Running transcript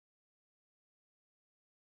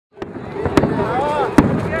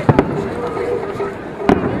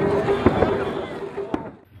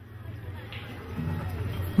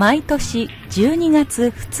毎年12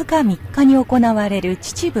月2日3日に行われる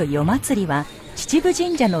秩父夜祭は秩父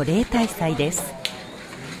神社の例大祭です。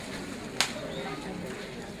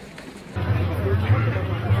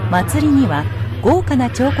祭りには豪華な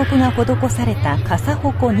彫刻が施された笠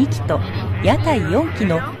鉾2基と屋台4基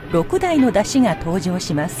の6台の山車が登場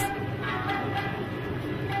します。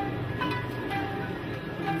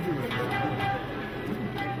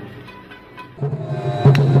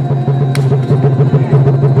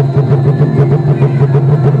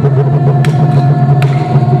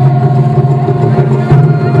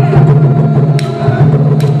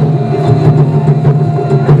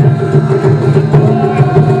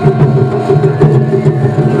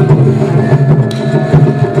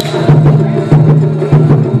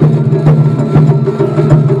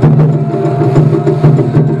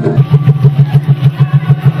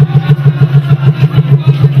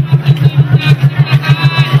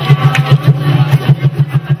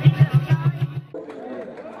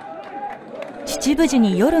秩父市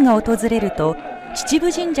に夜が訪れると、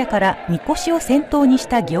秩父神社から神輿を先頭にし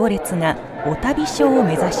た行列がお旅所を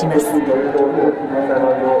目指します。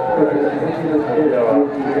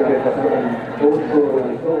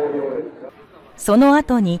その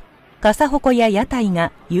後に笠鉾や屋台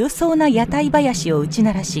が勇壮な屋台囃子を打ち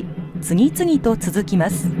鳴らし、次々と続きま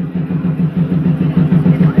す。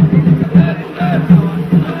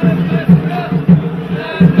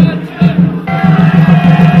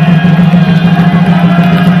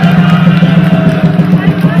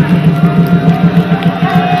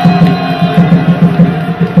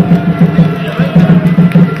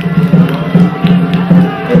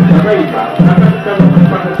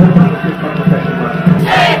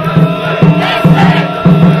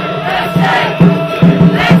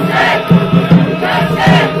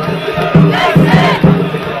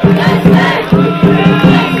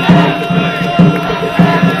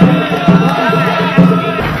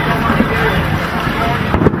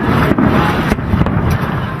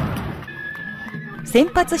先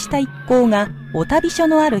発した一行がお旅所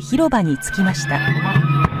のある広場に着きました。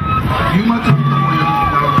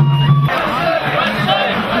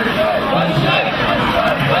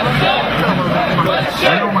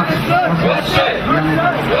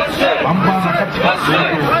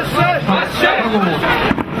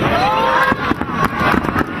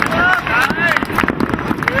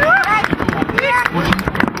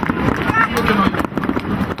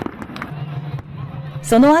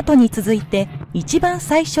その後に続いて一番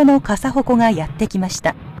最初の笠鉾がやってきまし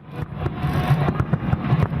た。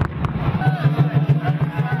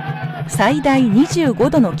最大25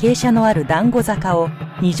度の傾斜のある団子坂を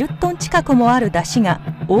20トン近くもある山車が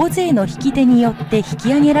大勢の引き手によって引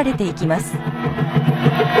き上げられていきます。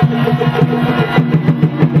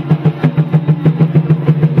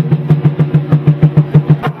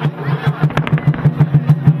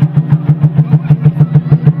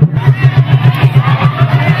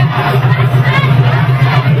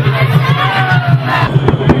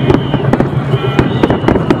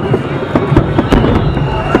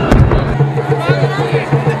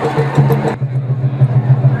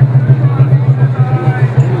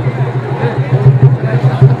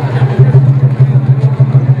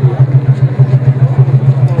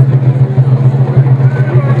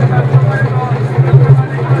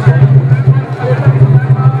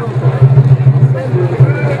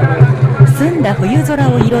澄んだ冬空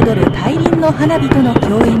を彩る大輪の花火との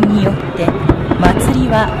共演によって、祭り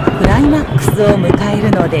はクライマックスを迎える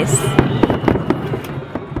のです。